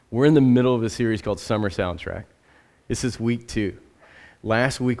We're in the middle of a series called Summer Soundtrack. This is week 2.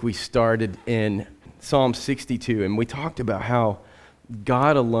 Last week we started in Psalm 62, and we talked about how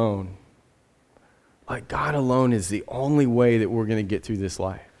God alone is the only way that we're going to get through this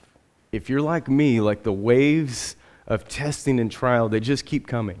life. If you're like me, like the waves of testing and trial, they just keep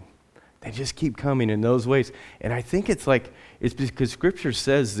coming. They just keep coming in those ways. And I think it's because Scripture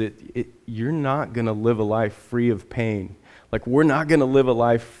says that you're not going to live a life free of pain. Like, we're not going to live a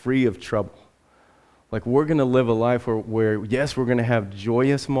life free of trouble. Like, we're going to live a life where, yes, we're going to have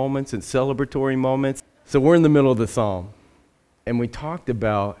joyous moments and celebratory moments. So we're in the middle of the psalm. And we talked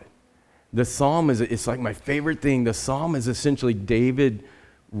about the psalm it's like my favorite thing. The psalm is essentially David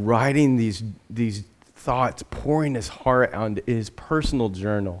writing these thoughts, pouring his heart onto his personal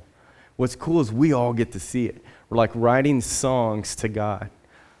journal. What's cool is we all get to see it. We're like writing songs to God.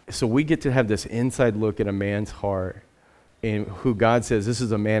 So we get to have this inside look at a man's heart and who God says, this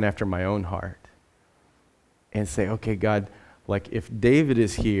is a man after my own heart. And say, okay, God, like if David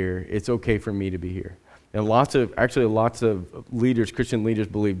is here, it's okay for me to be here. And lots of leaders, Christian leaders,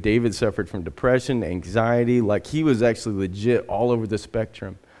 believe David suffered from depression, anxiety, like he was actually legit all over the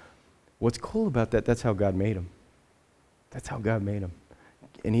spectrum. What's cool about that, that's how God made him. That's how God made him.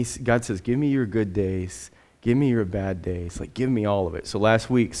 And God says, give me your good days, give me your bad days, like give me all of it. So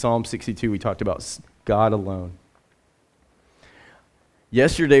last week, Psalm 62, we talked about God alone.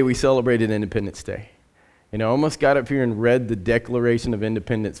 Yesterday, we celebrated Independence Day. And I almost got up here and read the Declaration of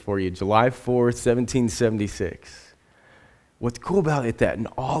Independence for you, July 4th, 1776. What's cool about it that in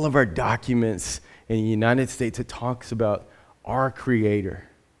all of our documents in the United States, it talks about our Creator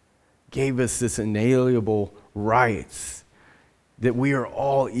gave us this inalienable rights that we are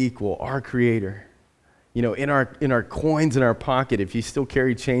all equal, our Creator. You know, in our coins in our pocket, if you still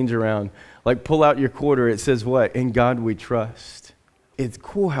carry change around, like pull out your quarter, it says what? In God we trust. It's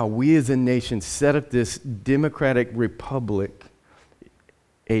cool how we as a nation set up this democratic republic,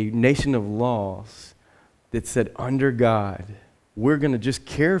 a nation of laws that said under God, we're going to just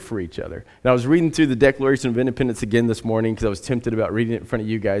care for each other. And I was reading through the Declaration of Independence again this morning because I was tempted about reading it in front of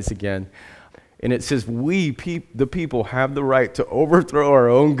you guys again. And it says, the people have the right to overthrow our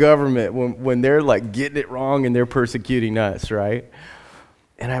own government when they're like getting it wrong and they're persecuting us, right?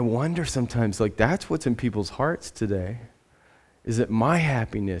 And I wonder sometimes, like that's what's in people's hearts today. Is it my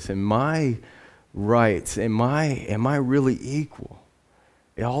happiness and my rights? Am I really equal?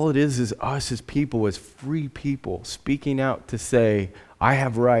 All it is us as people, as free people, speaking out to say, I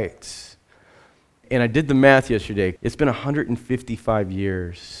have rights. And I did the math yesterday. It's been 155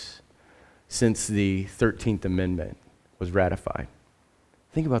 years since the 13th Amendment was ratified.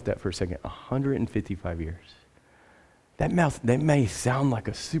 Think about that for a second, 155 years. That may sound like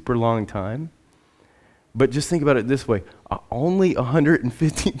a super long time, but just think about it this way. Only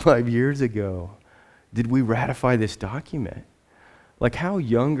 155 years ago did we ratify this document. Like, how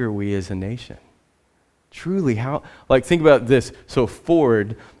young are we as a nation? Truly, think about this. So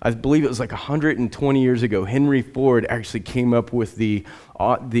Ford, I believe it was like 120 years ago, Henry Ford actually came up with the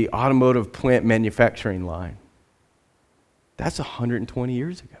automotive plant manufacturing line. That's 120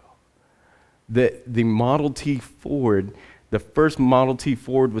 years ago. The Model T Ford, the first Model T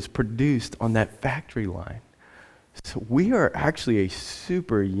Ford was produced on that factory line. So we are actually a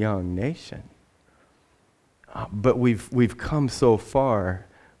super young nation. But we've come so far,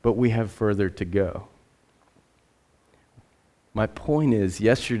 but we have further to go. My point is,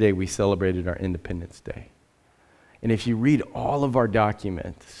 yesterday we celebrated our Independence Day. And if you read all of our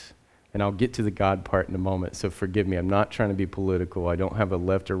documents, and I'll get to the God part in a moment, so forgive me, I'm not trying to be political. I don't have a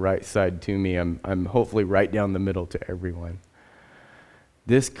left or right side to me. I'm hopefully right down the middle to everyone.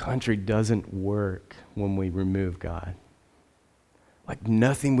 This country doesn't work when we remove God. Like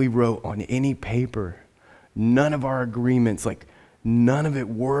nothing we wrote on any paper, none of our agreements, like none of it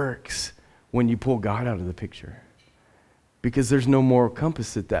works when you pull God out of the picture. Because there's no moral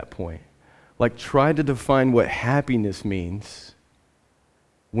compass at that point. Like try to define what happiness means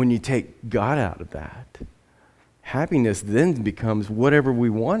when you take God out of that. Happiness then becomes whatever we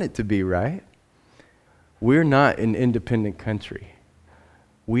want it to be, right? We're not an independent country.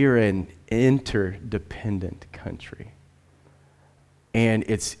 We are an interdependent country. And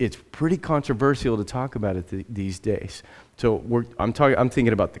it's pretty controversial to talk about it these days. So I'm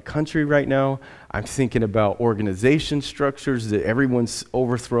thinking about the country right now. I'm thinking about organization structures that everyone's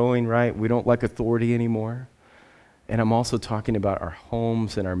overthrowing, right? We don't like authority anymore. And I'm also talking about our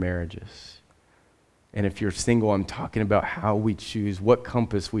homes and our marriages. And if you're single, I'm talking about how we choose, what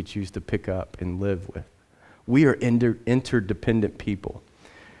compass we choose to pick up and live with. We are interdependent people.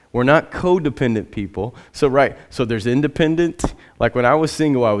 We're not codependent people. So there's independent. Like when I was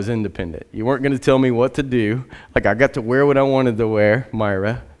single, I was independent. You weren't going to tell me what to do. Like I got to wear what I wanted to wear,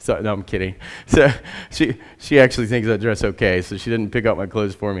 Myra. So, no, I'm kidding. So she actually thinks I dress okay, so she didn't pick out my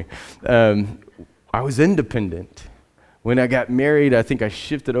clothes for me. I was independent. When I got married, I think I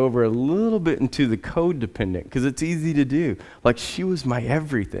shifted over a little bit into the codependent because it's easy to do. Like she was my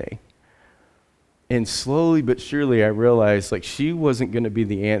everything. And slowly but surely I realized like she wasn't going to be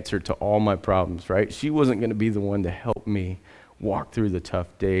the answer to all my problems, right? She wasn't going to be the one to help me walk through the tough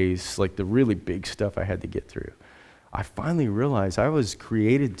days, like the really big stuff I had to get through. I finally realized I was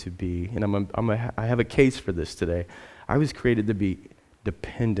created to be, and I have a case for this today. I was created to be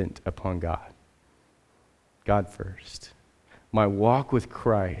dependent upon God. God first. My walk with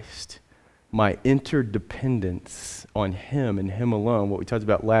Christ, my interdependence on Him and Him alone, what we talked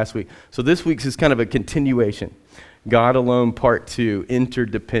about last week. So this week's is kind of a continuation. God alone, part 2,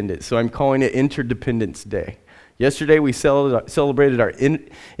 interdependence. So I'm calling it Interdependence Day. Yesterday we celebrated our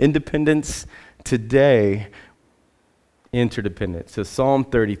independence. Today, interdependence. So Psalm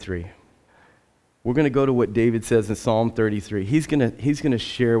 33. We're going to go to what David says in Psalm 33. He's going to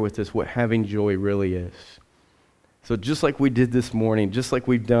share with us what having joy really is. So just like we did this morning, just like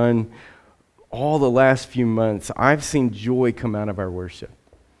we've done all the last few months, I've seen joy come out of our worship.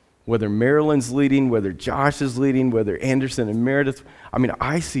 Whether Marilyn's leading, whether Josh is leading, whether Anderson and Meredith,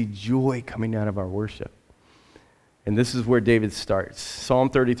 I see joy coming out of our worship. And this is where David starts. Psalm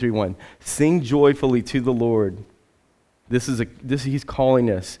 33:1. Sing joyfully to the Lord. He's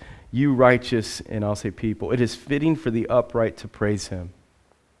calling us, you righteous, and I'll say people. It is fitting for the upright to praise Him.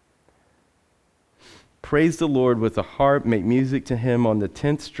 Praise the Lord with a harp, make music to Him on the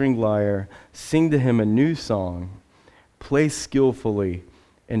 10th string lyre, sing to Him a new song, play skillfully,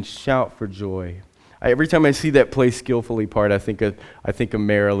 and shout for joy. Every time I see that play skillfully part, I think of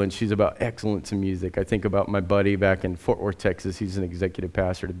Marilyn. She's about excellence in music. I think about my buddy back in Fort Worth, Texas. He's an executive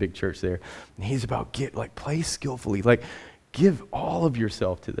pastor at a big church there. And he's about play skillfully, give all of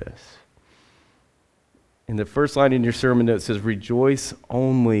yourself to this. And the first line in your sermon note says, rejoice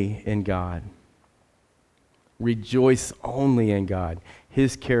only in God. Rejoice only in God.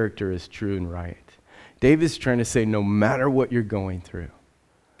 His character is true and right. David's trying to say no matter what you're going through,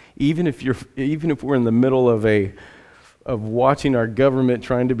 even if we're in the middle of watching our government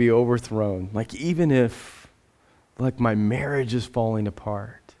trying to be overthrown, even if my marriage is falling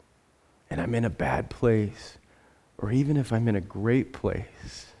apart and I'm in a bad place, or even if I'm in a great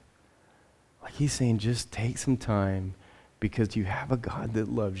place, he's saying just take some time because you have a God that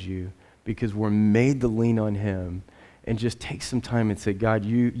loves you, because we're made to lean on Him, and just take some time and say, God,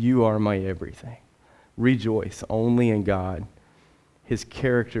 you are my everything. Rejoice only in God. His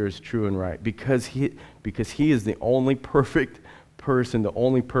character is true and right, because he is the only perfect person, the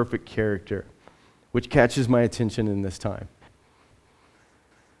only perfect character, which catches my attention in this time.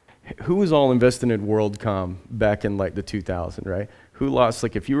 Who was all invested in WorldCom back in the 2000s, right? Who lost,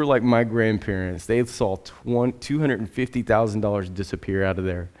 if you were like my grandparents, they saw $250,000 disappear out of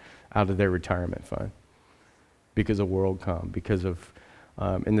their retirement because of WorldCom, because of,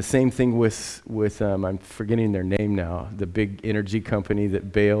 and the same thing with I'm forgetting their name now, the big energy company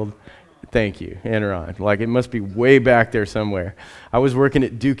that bailed. Thank you, Enron. It must be way back there somewhere. I was working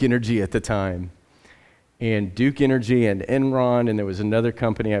at Duke Energy at the time, and Duke Energy and Enron, and there was another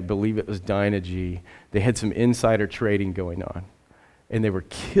company, I believe it was Dynegy. They had some insider trading going on. And they were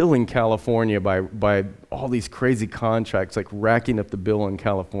killing California by all these crazy contracts, racking up the bill in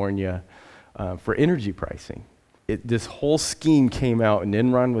California for energy pricing. This whole scheme came out, and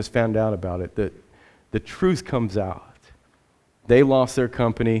Enron was found out about it. The truth comes out. They lost their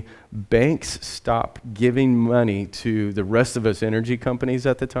company. Banks stopped giving money to the rest of us energy companies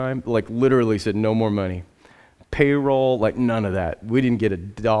at the time. Literally said no more money. Payroll, none of that. We didn't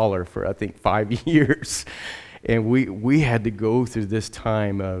get $1 for, I think, 5 years. And we had to go through this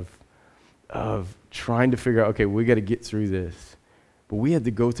time of trying to figure out, okay, we got to get through this. But we had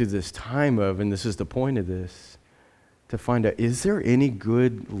to go through this time and this is the point of this, to find out, is there any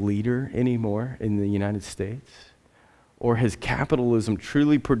good leader anymore in the United States? Or has capitalism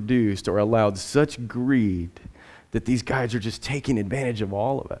truly produced or allowed such greed that these guys are just taking advantage of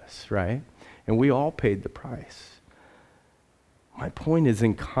all of us, right? And we all paid the price. My point is,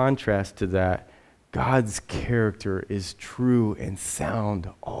 in contrast to that, God's character is true and sound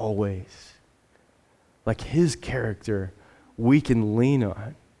always. His character, we can lean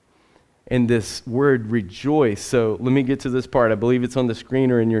on. And this word rejoice, so let me get to this part. I believe it's on the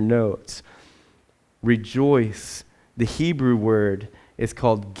screen or in your notes. Rejoice, the Hebrew word is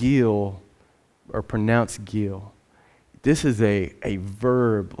called gil, or pronounced gil. This is a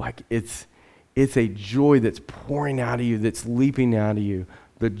verb. Like it's a joy that's pouring out of you, that's leaping out of you.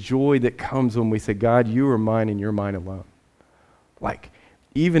 The joy that comes when we say, God, you are mine and you're mine alone. Like,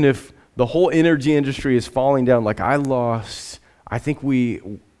 even if the whole energy industry is falling down, like I think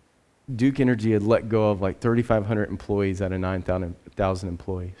Duke Energy had let go of like 3,500 employees out of 9,000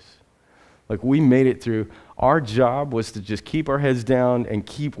 employees. Like we made it through. Our job was to just keep our heads down and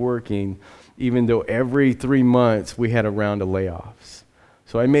keep working, even though every 3 months we had a round of layoffs.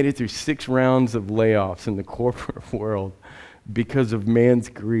 So I made it through 6 rounds of layoffs in the corporate world because of man's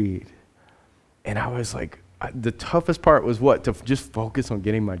greed. And I was like, the toughest part was what? To just focus on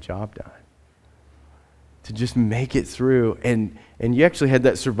getting my job done. To just make it through. And you actually had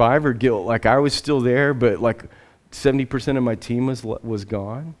that survivor guilt. Like I was still there, but like 70% of my team was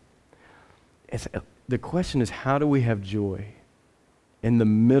gone. The question is, how do we have joy in the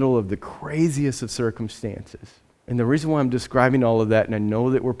middle of the craziest of circumstances? And the reason why I'm describing all of that, and I know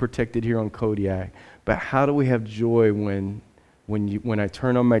that we're protected here on Kodiak, but how do we have joy when I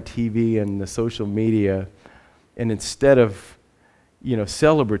turn on my TV and the social media, and instead of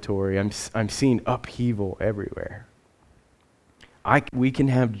celebratory, I'm seeing upheaval everywhere? We can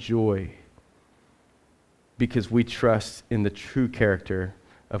have joy because we trust in the true character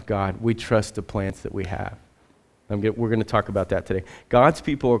of God. We trust the plans that we have. We're going to talk about that today. God's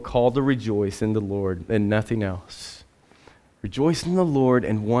people are called to rejoice in the Lord and nothing else. Rejoice in the Lord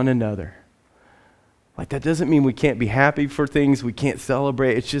and one another. Like that doesn't mean we can't be happy for things, we can't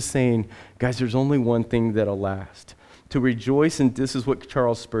celebrate. It's just saying, guys, there's only one thing that'll last. To rejoice, and this is what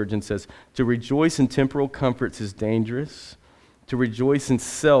Charles Spurgeon says, to rejoice in temporal comforts is dangerous. To rejoice in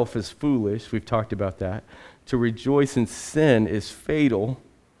self is foolish. We've talked about that. To rejoice in sin is fatal.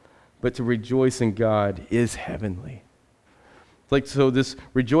 But to rejoice in God is heavenly. Like, so this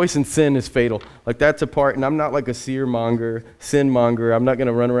rejoice in sin is fatal. Like that's a part, and I'm not like a sin monger. I'm not going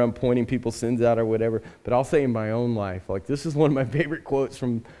to run around pointing people's sins out or whatever, but I'll say in my own life, like this is one of my favorite quotes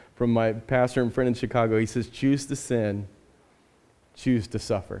from my pastor and friend in Chicago. He says, choose to sin, choose to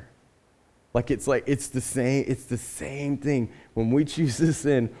suffer. It's the same thing. When we choose to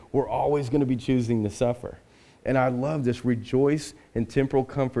sin, we're always going to be choosing to suffer. And I love this. Rejoice in temporal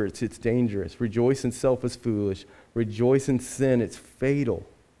comforts, it's dangerous. Rejoice in self is foolish. Rejoice in sin, it's fatal.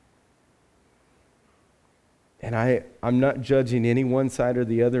 And I'm not judging any one side or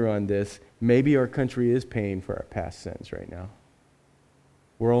the other on this. Maybe our country is paying for our past sins right now.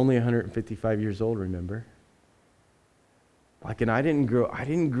 We're only 155 years old, remember? And I didn't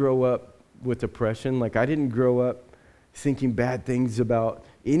grow up with depression. Like I didn't grow up thinking bad things about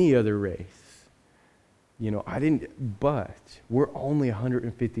any other race. But we're only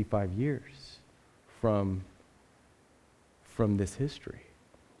 155 years from this history.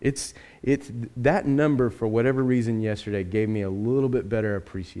 It's that number, for whatever reason yesterday, gave me a little bit better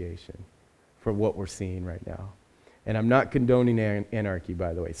appreciation for what we're seeing right now. And I'm not condoning anarchy,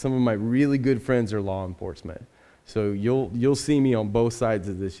 by the way. Some of my really good friends are law enforcement. So you'll see me on both sides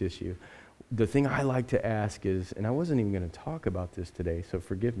of this issue. The thing I like to ask is, and I wasn't even going to talk about this today, so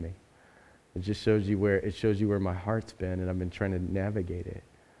forgive me. It just shows you where my heart's been, and I've been trying to navigate it.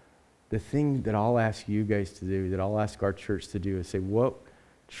 The thing that I'll ask you guys to do, that I'll ask our church to do, is say, what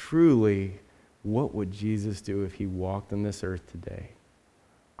would Jesus do if he walked on this earth today?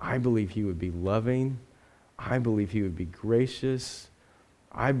 I believe he would be loving. I believe he would be gracious.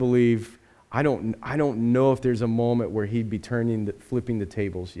 I don't know if there's a moment where he'd be flipping the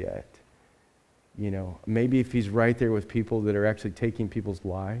tables yet. Maybe if he's right there with people that are actually taking people's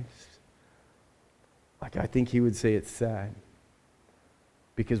lives. I think he would say it's sad.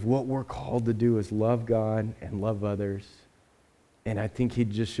 Because what we're called to do is love God and love others. And I think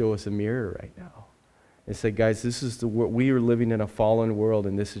he'd just show us a mirror right now. And say, guys, this is we are living in a fallen world,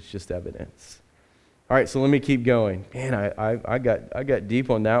 and this is just evidence. All right, so let me keep going. Man, I got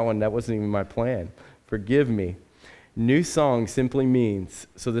deep on that one. That wasn't even my plan. Forgive me. New song simply means,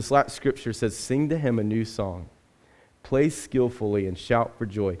 so this last scripture says, sing to him a new song. Play skillfully and shout for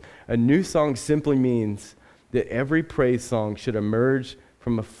joy. A new song simply means that every praise song should emerge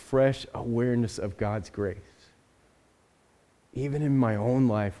from a fresh awareness of God's grace. Even in my own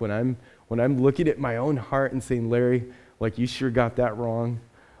life, when I'm looking at my own heart and saying, Larry, you sure got that wrong.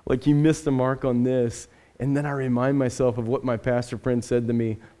 You missed the mark on this. And then I remind myself of what my pastor friend said to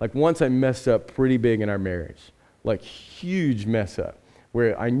me. Once I messed up pretty big in our marriage. Huge mess up.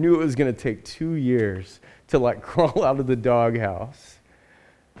 Where I knew it was going to take 2 years to crawl out of the doghouse.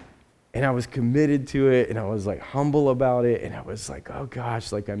 And I was committed to it, and I was humble about it, and I was oh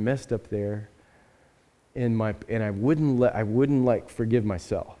gosh, I messed up there. And I wouldn't forgive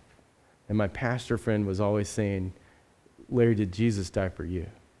myself. And my pastor friend was always saying, Larry, did Jesus die for you?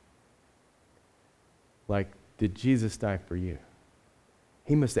 Like, did Jesus die for you?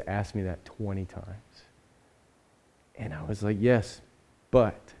 He must have asked me that 20 times. And I was like, yes,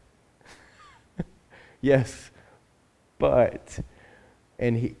 but. Yes, but.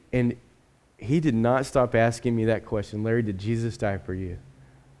 And he did not stop asking me that question. Larry, did Jesus die for you?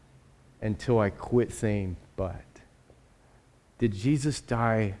 Until I quit saying, but. Did Jesus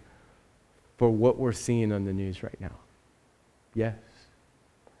die for what we're seeing on the news right now? Yes.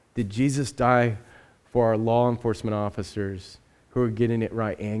 Did Jesus die for our law enforcement officers who are getting it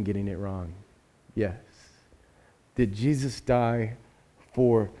right and getting it wrong? Yes. Did Jesus die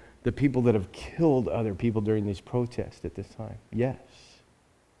for the people that have killed other people during these protests at this time? Yes.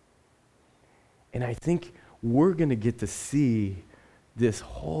 And I think we're going to get to see this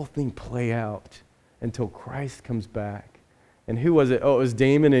whole thing play out until Christ comes back. And who was it? Oh, it was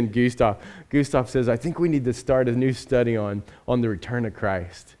Damon and Gustav. Gustav says, I think we need to start a new study on the return of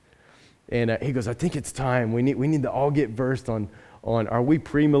Christ. And he goes, I think it's time. We need to all get versed on are we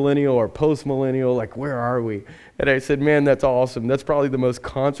premillennial or postmillennial? Like, where are we? And I said, man, that's awesome. That's probably the most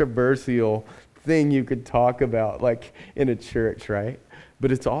controversial thing you could talk about, like, in a church, right?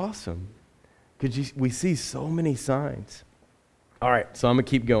 But it's awesome because we see so many signs. All right, so I'm going to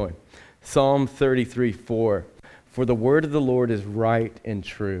keep going. Psalm 33:4. For the word of the Lord is right and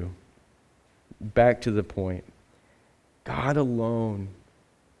true. Back to the point. God alone,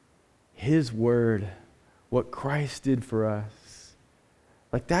 His word, what Christ did for us.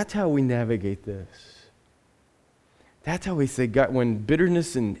 Like, that's how we navigate this. That's how we say, God, when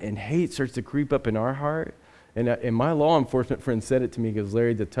bitterness and hate starts to creep up in our heart, and my law enforcement friend said it to me, he goes,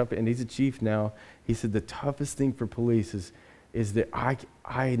 Larry, and he's a chief now, he said, the toughest thing for police is that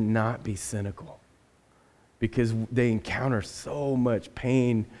I not be cynical. Because they encounter so much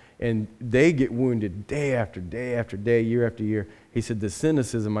pain and they get wounded day after day after day, year after year. He said, the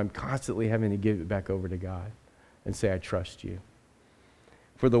cynicism, I'm constantly having to give it back over to God and say, I trust you.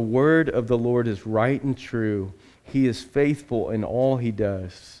 For the word of the Lord is right and true. He is faithful in all he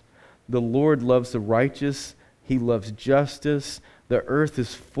does. The Lord loves the righteous. He loves justice. The earth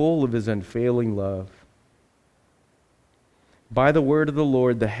is full of his unfailing love. By the word of the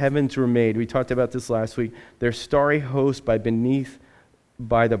Lord, the heavens were made. We talked about this last week. Their starry host by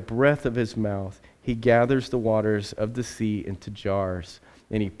the breath of his mouth. He gathers the waters of the sea into jars,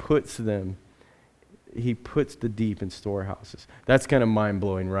 and he puts the deep in storehouses. That's kind of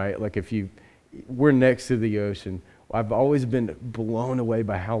mind-blowing, right? Like we're next to the ocean. I've always been blown away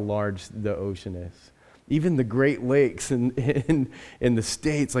by how large the ocean is. Even the Great Lakes in the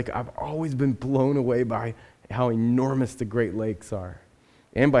States, like I've always been blown away by how enormous the Great Lakes are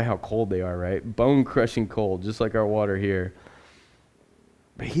and by how cold they are, right? Bone-crushing cold, just like our water here.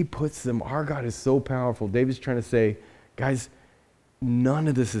 But he puts them, our God is so powerful. David's trying to say, guys, none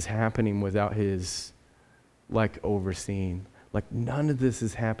of this is happening without his, overseeing. None of this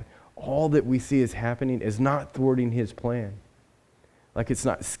is happening. All that we see is happening is not thwarting his plan. It's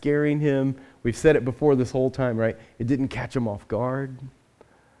not scaring him. We've said it before this whole time, right? It didn't catch him off guard.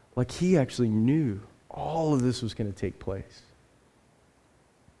 He actually knew all of this was going to take place.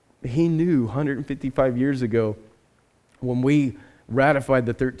 He knew 155 years ago when we ratified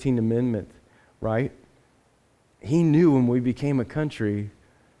the 13th Amendment, right? He knew when we became a country,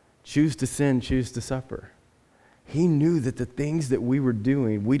 choose to sin, choose to suffer. He knew that the things that we were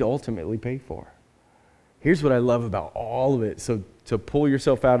doing, we'd ultimately pay for. Here's what I love about all of it. So to pull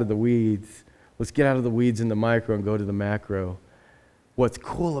yourself out of the weeds, let's get out of the weeds in the micro and go to the macro. What's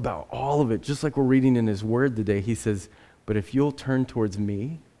cool about all of it, just like we're reading in his word today, he says, but if you'll turn towards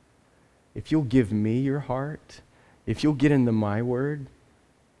me, if you'll give me your heart, if you'll get into my word,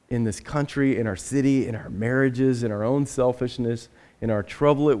 in this country, in our city, in our marriages, in our own selfishness, in our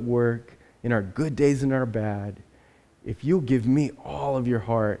trouble at work, in our good days and our bad, if you'll give me all of your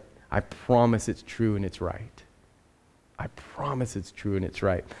heart, I promise it's true and it's right. I promise it's true and it's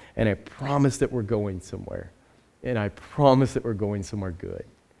right. And I promise that we're going somewhere. And I promise that we're going somewhere good.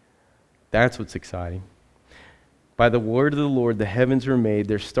 That's what's exciting. By the word of the Lord, the heavens were made,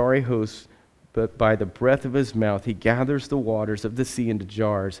 their starry hosts, but by the breath of his mouth, he gathers the waters of the sea into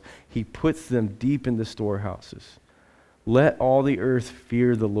jars. He puts them deep in the storehouses. Let all the earth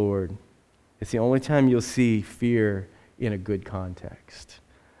fear the Lord. It's the only time you'll see fear in a good context.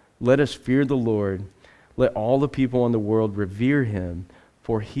 Let us fear the Lord. Let all the people in the world revere him.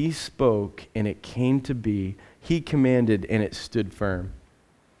 For he spoke, and it came to be. He commanded, and it stood firm.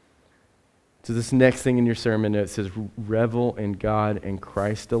 So this next thing in your sermon, it says, revel in God and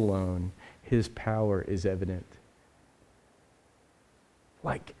Christ alone. His power is evident.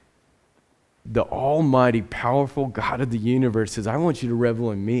 the almighty, powerful God of the universe says, I want you to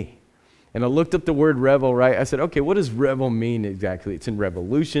revel in me. And I looked up the word revel, right? I said, okay, what does revel mean exactly? It's in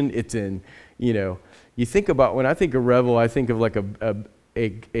revolution. It's in, you think about, when I think of revel, I think of like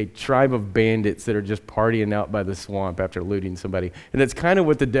a tribe of bandits that are just partying out by the swamp after looting somebody. And that's kind of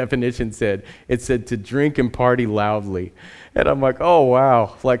what the definition said. It said to drink and party loudly. And I'm like, oh,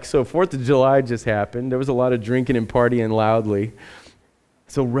 wow. Like, so 4th of July just happened. There was a lot of drinking and partying loudly.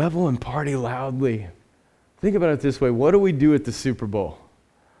 So revel and party loudly. Think about it this way. What do we do at the Super Bowl?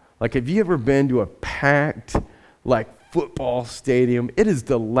 Like, have you ever been to a packed, football stadium? It is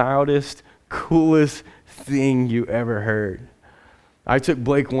the loudest, coolest thing you ever heard. I took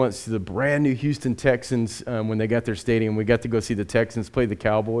Blake once to the brand new Houston Texans when they got their stadium. We got to go see the Texans play the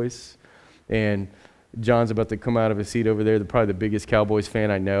Cowboys. And John's about to come out of his seat over there, probably the biggest Cowboys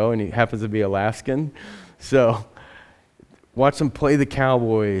fan I know, and he happens to be Alaskan. So watch them play the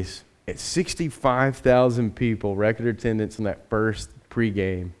Cowboys at 65,000 people, record attendance in that first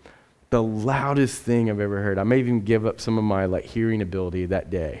pregame. The loudest thing I've ever heard. I may even give up some of my hearing ability that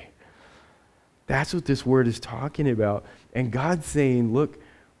day. That's what this word is talking about. And God's saying, look,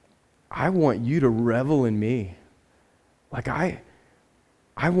 I want you to revel in me. I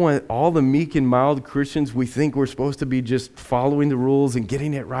want all the meek and mild Christians, we think we're supposed to be just following the rules and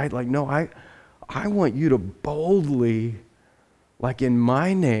getting it right. No, I want you to boldly, in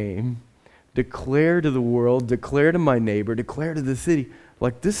my name, declare to the world, declare to my neighbor, declare to the city,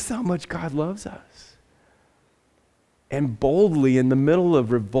 this is how much God loves us. And boldly in the middle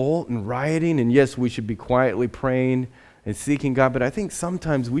of revolt and rioting, and yes, we should be quietly praying and seeking God, but I think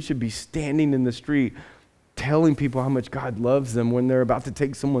sometimes we should be standing in the street telling people how much God loves them when they're about to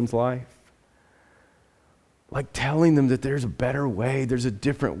take someone's life. Telling them that there's a better way, there's a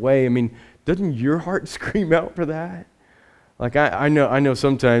different way. I mean, doesn't your heart scream out for that? I know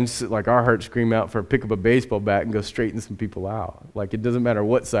sometimes our hearts scream out for pick up a baseball bat and go straighten some people out. It doesn't matter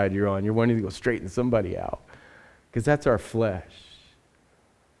what side you're on, you're wanting to go straighten somebody out. Because that's our flesh.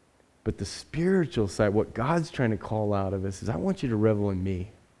 But the spiritual side, what God's trying to call out of us is, I want you to revel in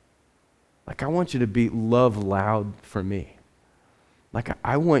me. I want you to be love loud for me.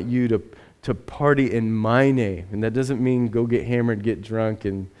 I want you to party in my name. And that doesn't mean go get hammered, get drunk.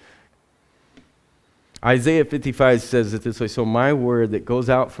 And Isaiah 55 says it this way, so my word that goes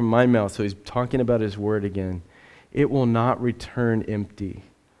out from my mouth, so he's talking about his word again, it will not return empty,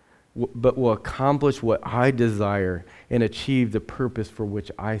 but will accomplish what I desire and achieve the purpose for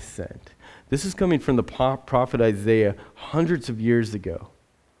which I sent. This is coming from the prophet Isaiah hundreds of years ago.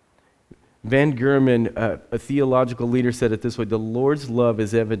 Van Gurman, a theological leader, said it this way, the Lord's love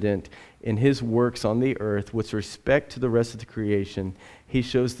is evident in his works on the earth with respect to the rest of the creation. He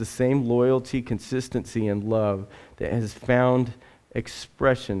shows the same loyalty, consistency, and love that has found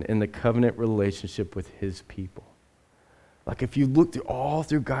expression in the covenant relationship with his people. If you look all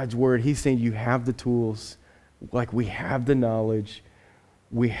through God's word, he's saying you have the tools, we have the knowledge,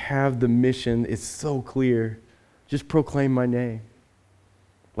 we have the mission. It's so clear. Just proclaim my name.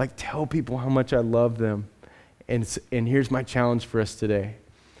 Tell people how much I love them. And here's my challenge for us today.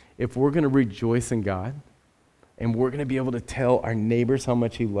 If we're going to rejoice in God, and we're going to be able to tell our neighbors how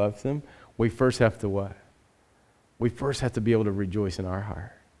much he loves them, we first have to what? We first have to be able to rejoice in our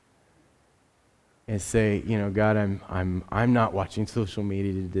heart. And say, God, I'm not watching social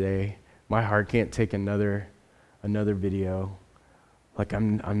media today. My heart can't take another video.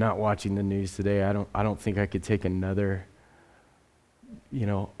 I'm not watching the news today. I don't think I could take another.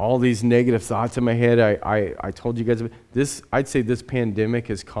 All these negative thoughts in my head. I told you guys this. I'd say this pandemic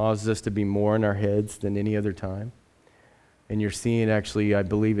has caused us to be more in our heads than any other time. And you're seeing actually, I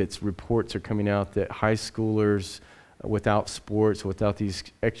believe reports are coming out that high schoolers without sports, without these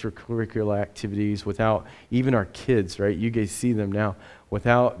extracurricular activities, without even our kids, right? You guys see them now.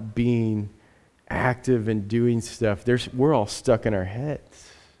 Without being active and doing stuff, we're all stuck in our heads.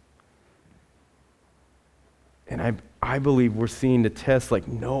 And I believe we're seeing the test like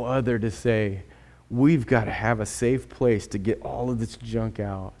no other to say, we've got to have a safe place to get all of this junk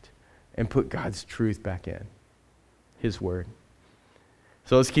out and put God's truth back in, his word.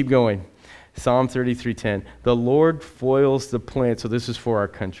 So let's keep going. Psalm 33:10. The Lord foils the plan. So this is for our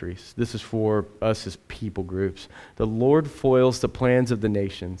countries. This is for us as people groups. The Lord foils the plans of the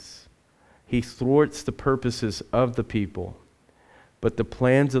nations. He thwarts the purposes of the people. But the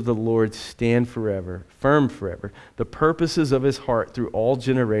plans of the Lord stand forever, firm forever. The purposes of his heart through all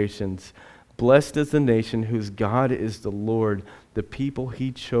generations. Blessed is the nation whose God is the Lord, the people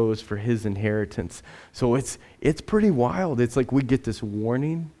he chose for his inheritance. So it's pretty wild. It's like we get this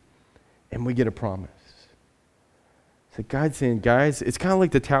warning and we get a promise. So God's saying, guys, it's kind of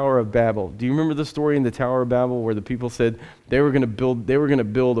like the Tower of Babel. Do you remember the story in the Tower of Babel where the people said they were going to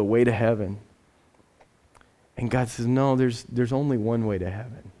build a way to heaven? And God says, no, there's only one way to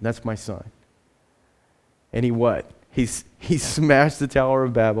heaven. That's my son. And he smashed the Tower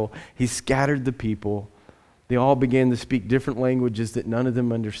of Babel. He scattered the people. They all began to speak different languages that none of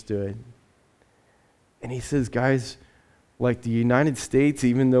them understood. And he says, guys, like the United States,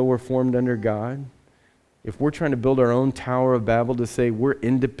 even though we're formed under God, if we're trying to build our own Tower of Babel to say we're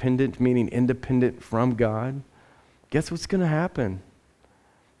independent, meaning independent from God, guess what's going to happen?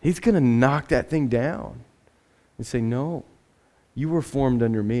 He's going to knock that thing down and say, no, you were formed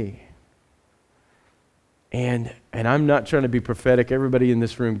under me. And I'm not trying to be prophetic. Everybody in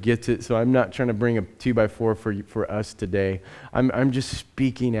this room gets it, so I'm not trying to bring a 2x4 for us today. I'm just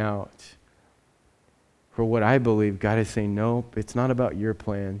speaking out for what I believe. God is saying, nope, it's not about your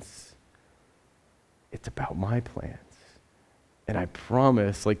plans. It's about my plans. And I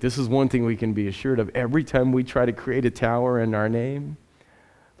promise, like this is one thing we can be assured of. Every time we try to create a tower in our name,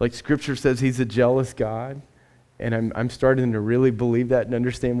 like Scripture says he's a jealous God, and I'm starting to really believe that and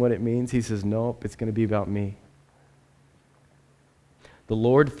understand what it means. He says, nope, it's going to be about me. The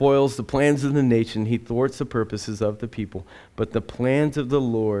Lord foils the plans of the nation. He thwarts the purposes of the people. But the plans of the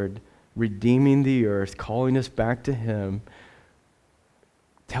Lord, redeeming the earth, calling us back to him,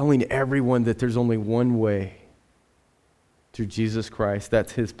 telling everyone that there's only one way through Jesus Christ.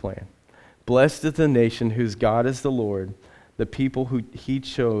 That's his plan. Blessed is the nation whose God is the Lord, the people who he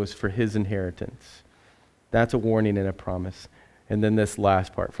chose for his inheritance. That's a warning and a promise. And then this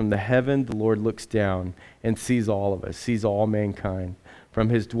last part. From the heaven, the Lord looks down and sees all of us, sees all mankind. From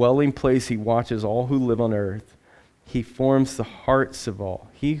his dwelling place, he watches all who live on earth. He forms the hearts of all.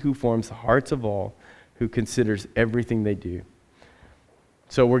 He who forms the hearts of all, who considers everything they do.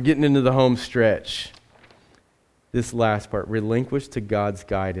 So we're getting into the home stretch. This last part, relinquish to God's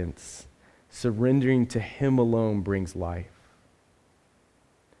guidance. Surrendering to him alone brings life.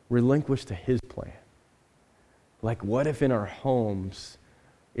 Relinquish to his plan. Like what if in our homes,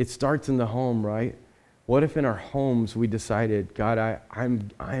 it starts in the home, right? What if in our homes we decided, God,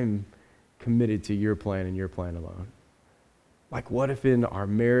 I'm committed to your plan and your plan alone? Like what if in our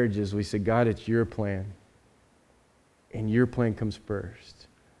marriages we said, God, it's your plan and your plan comes first?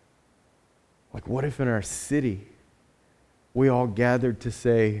 Like what if in our city we all gathered to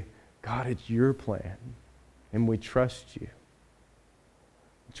say, God, it's your plan and we trust you?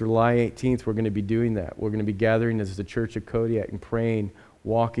 July 18th, we're going to be doing that. We're going to be gathering as the Church of Kodiak and praying,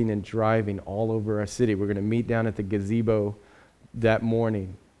 walking and driving all over our city. We're going to meet down at the gazebo that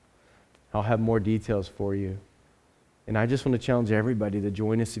morning. I'll have more details for you. And I just want to challenge everybody to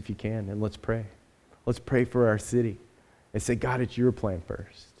join us if you can, and let's pray. Let's pray for our city and say, God, it's your plan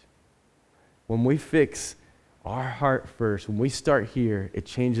first. When we fix our heart first, when we start here, it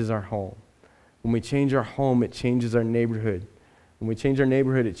changes our home. When we change our home, it changes our neighborhood. When we change our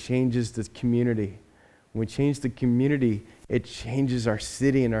neighborhood, it changes the community. When we change the community, it changes our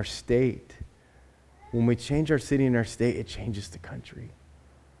city and our state. When we change our city and our state, it changes the country.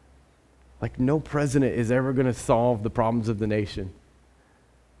 Like no president is ever going to solve the problems of the nation.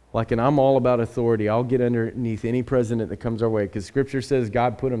 Like, and I'm all about authority. I'll get underneath any president that comes our way because Scripture says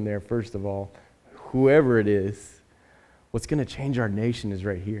God put him there first of all. Whoever it is, what's going to change our nation is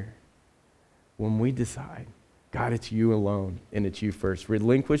right here. When we decide, God, it's you alone, and it's you first.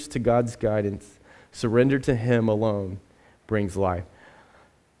 Relinquish to God's guidance. Surrender to him alone brings life.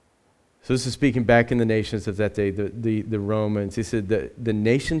 So this is speaking back in the nations of that day, the Romans. He said that the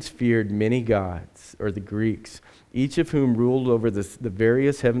nations feared many gods, or the Greeks, each of whom ruled over the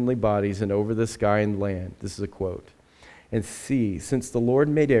various heavenly bodies and over the sky and land. This is a quote. And see, since the Lord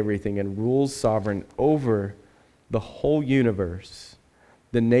made everything and rules sovereign over the whole universe,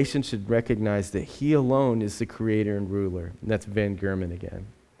 the nation should recognize that he alone is the creator and ruler. And that's Van German again.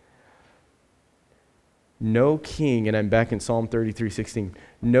 No king, and I'm back in Psalm 33:16,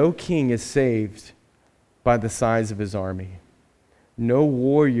 no king is saved by the size of his army. No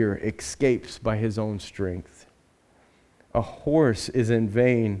warrior escapes by his own strength. A horse is in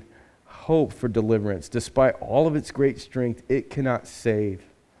vain hope for deliverance. Despite all of its great strength, it cannot save.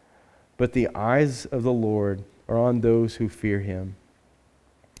 But the eyes of the Lord are on those who fear him,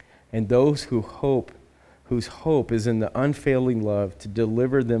 and those whose hope is in the unfailing love to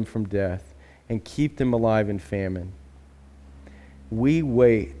deliver them from death and keep them alive in famine. We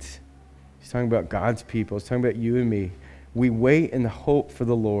wait. He's talking about God's people. He's talking about you and me. We wait in the hope for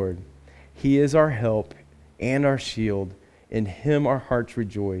the Lord. He is our help and our shield. In him our hearts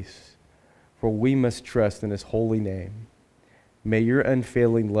rejoice, for we must trust in his holy name. May your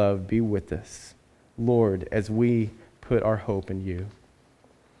unfailing love be with us, Lord, as we put our hope in you.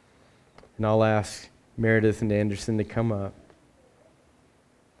 And I'll ask Meredith and Anderson to come up.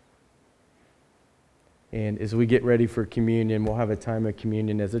 And as we get ready for communion, we'll have a time of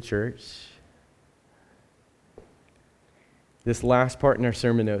communion as a church. This last part in our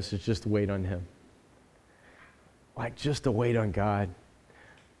sermon notes is just to wait on Him. Like just to wait on God.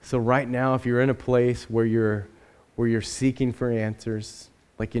 So right now, if you're in a place where you're seeking for answers,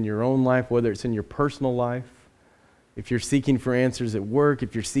 like in your own life, whether it's in your personal life, if you're seeking for answers at work,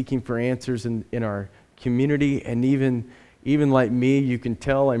 if you're seeking for answers in our community, and even like me, you can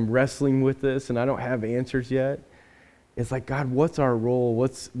tell I'm wrestling with this and I don't have answers yet. It's like, God, what's our role?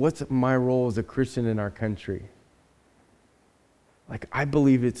 What's my role as a Christian in our country? Like, I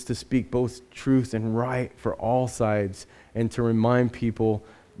believe it's to speak both truth and right for all sides and to remind people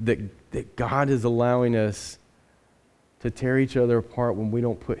that God is allowing us to tear each other apart when we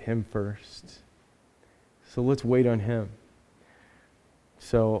don't put Him first. So let's wait on Him.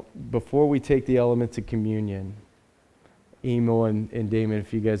 So before we take the elements of communion, Emo and Damon,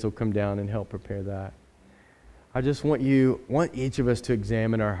 if you guys will come down and help prepare that. I just want each of us to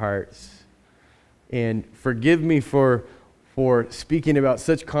examine our hearts. And forgive me for speaking about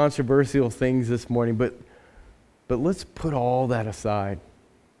such controversial things this morning, but let's put all that aside.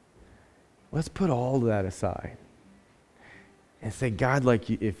 Let's put all that aside. And say, God, like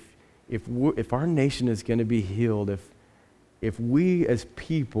if our nation is going to be healed, if we as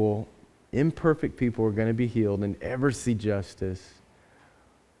people, imperfect people, are going to be healed and ever see justice,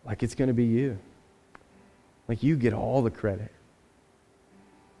 like it's going to be you. Like you get all the credit.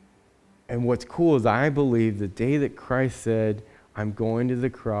 And what's cool is I believe the day that Christ said, I'm going to the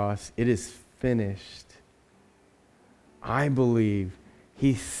cross, it is finished. I believe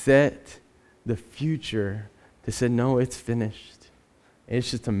He set the future to say, no, it's finished.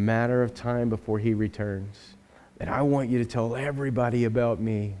 It's just a matter of time before He returns. And I want you to tell everybody about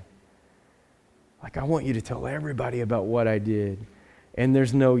me. Like I want you to tell everybody about what I did. And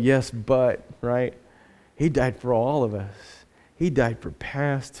there's no yes, but, right? He died for all of us. He died for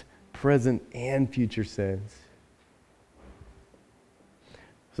past, present, and future sins.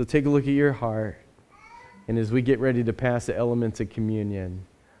 So take a look at your heart. And as we get ready to pass the elements of communion,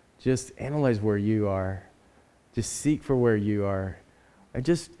 just analyze where you are. Just seek for where you are. I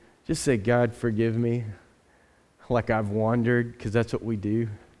just say, God, forgive me. Like I've wandered, because that's what we do.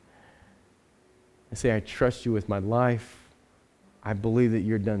 I say, I trust you with my life. I believe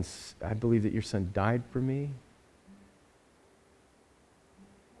that I believe that your Son died for me.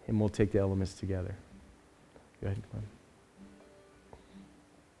 And we'll take the elements together. Go ahead, come on.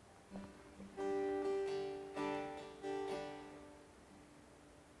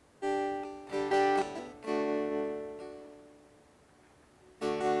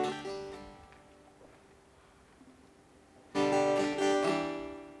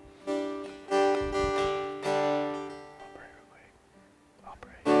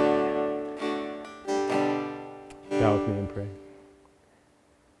 Bow with me and pray.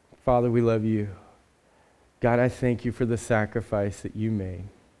 Father, we love you. God, I thank you for the sacrifice that you made.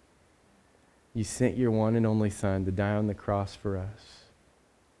 You sent your one and only Son to die on the cross for us.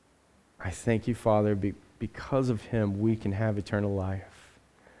 I thank you, Father, because of Him, we can have eternal life.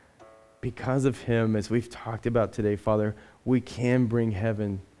 Because of Him, as we've talked about today, Father, we can bring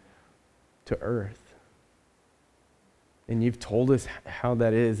heaven to earth. And you've told us how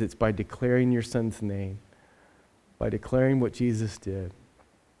that is. It's by declaring your Son's name, by declaring what Jesus did,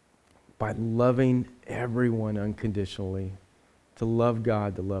 by loving everyone unconditionally, to love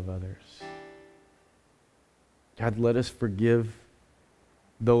God, to love others. God, let us forgive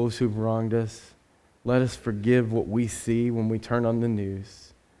those who've wronged us. Let us forgive what we see when we turn on the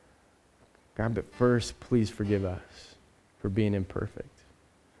news. God, but first, please forgive us for being imperfect.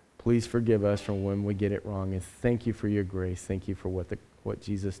 Please forgive us from when we get it wrong. And thank you for your grace. Thank you for what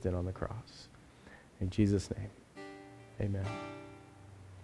Jesus did on the cross. In Jesus' name, amen.